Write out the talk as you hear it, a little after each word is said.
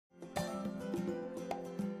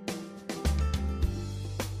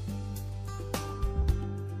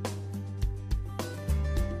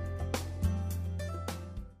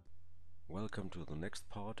to the next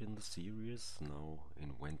part in the series, now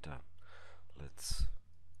Inventor. Let's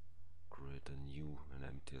create a new and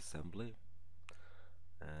empty assembly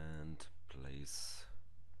and place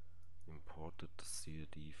imported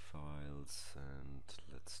CAD files, and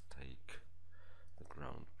let's take the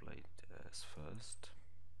ground plate as first.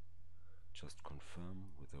 Just confirm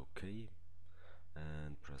with OK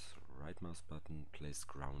and press right mouse button, place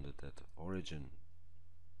grounded at origin.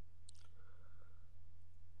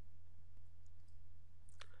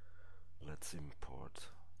 Let's import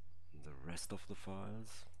the rest of the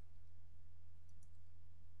files.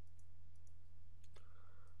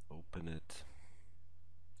 Open it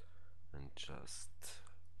and just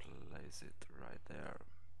place it right there.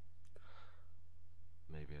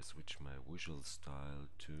 Maybe I switch my visual style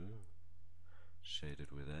to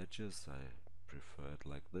shaded with edges. I prefer it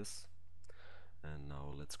like this. And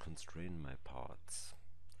now let's constrain my parts.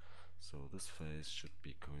 So this face should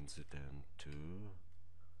be coincident to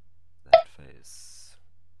that face.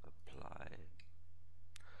 Apply.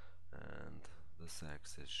 And this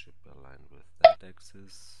axis should be aligned with that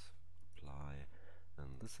axis. Apply.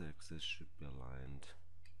 And this axis should be aligned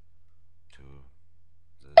to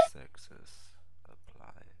this axis.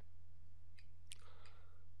 Apply.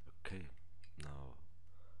 Okay, now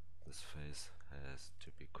this face has to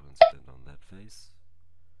be coincident on that face.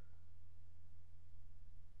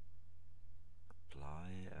 Apply,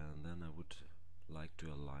 and then I would like to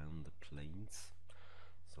align the planes.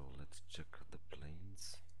 So let's check the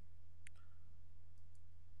planes.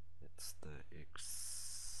 It's the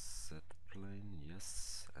XZ plane,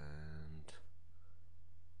 yes, and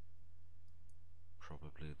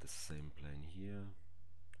probably the same plane here.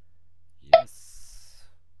 Yes,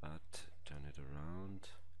 but turn it around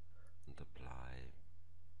and apply.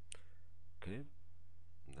 Okay,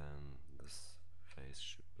 then this face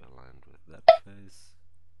should be aligned with that face.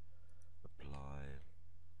 Apply.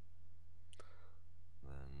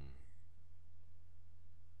 Then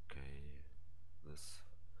okay, this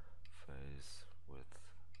face with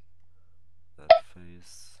that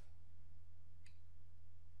face,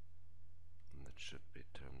 and it should be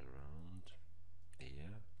turned around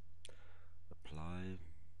here. Apply,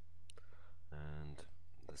 and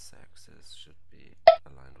this axis should be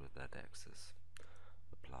aligned with that axis.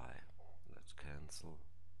 Apply. Let's cancel,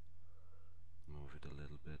 move it a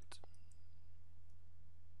little bit.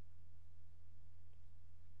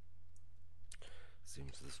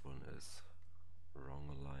 Seems this one is wrong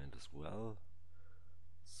aligned as well,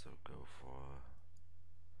 so go for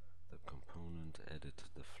the component, edit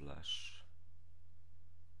the flash,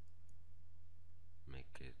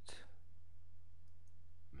 make it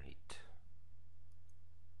mate.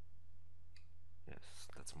 Yes,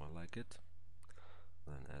 that's more like it.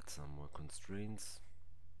 Then add some more constraints.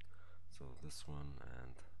 So this one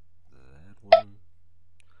and that one.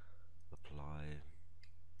 Apply.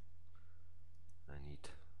 I need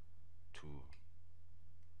 2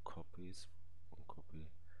 copies. 1 copy.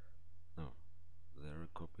 No, there a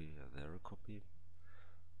copy, there a copy.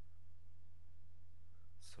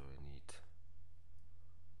 So I need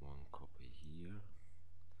 1 copy here,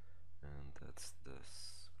 and that's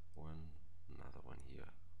this one, another one here.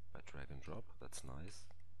 By drag and drop, that's nice.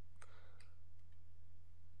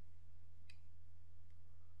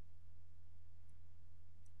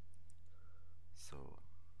 So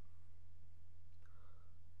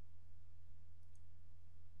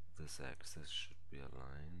this axis should be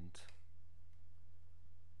aligned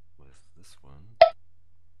with this one.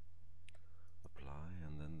 Apply,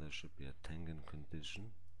 and then there should be a tangent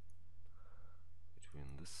condition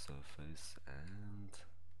between this surface and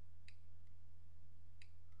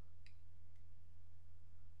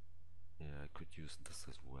I could use this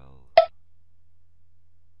as well. Let's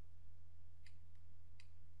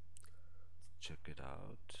check it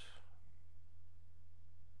out.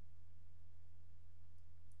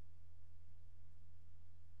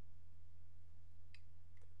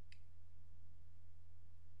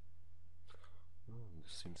 Oh,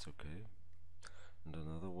 this seems okay. And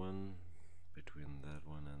another one between that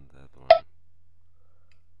one and that one.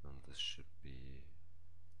 And this should be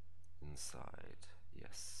inside.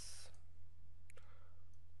 Yes.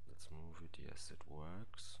 Let's move it. Yes, it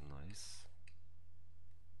works. Nice.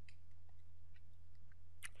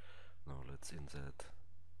 Now let's insert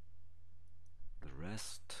the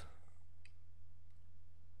rest.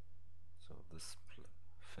 So this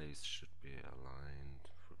face should be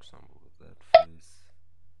aligned, for example, with that face.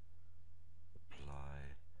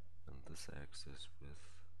 Apply, and this axis with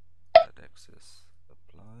that axis.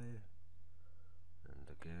 Apply, and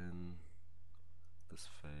again this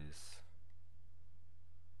face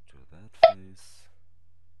to that face.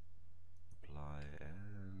 Apply. apply,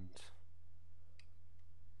 and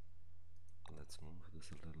let's move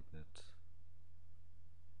this a little bit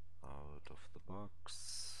out of the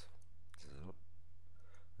box, so,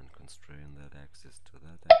 and constrain that axis to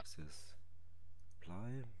that axis,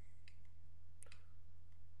 apply,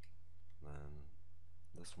 then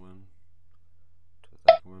this one to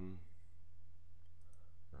that one,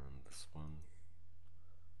 and this one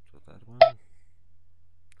to that one,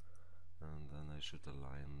 and then I should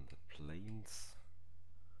align the planes.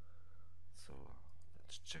 So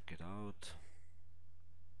let's check it out.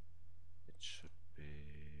 It should be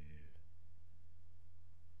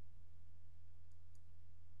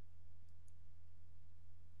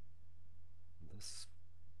this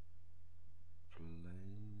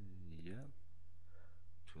plane, yeah,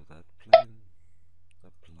 to that plane,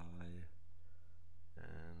 apply,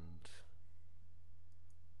 and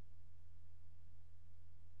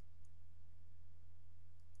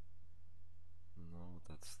no,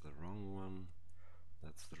 that's the wrong one,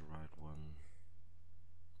 that's the right one.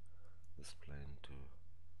 This plane to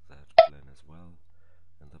that plane as well,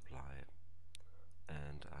 and apply,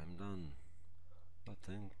 and I'm done. I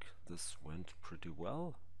think this went pretty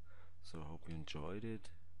well, so I hope you enjoyed it.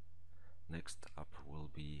 Next up will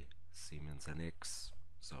be Siemens NX.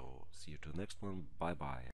 So see you to the next one. Bye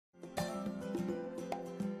bye.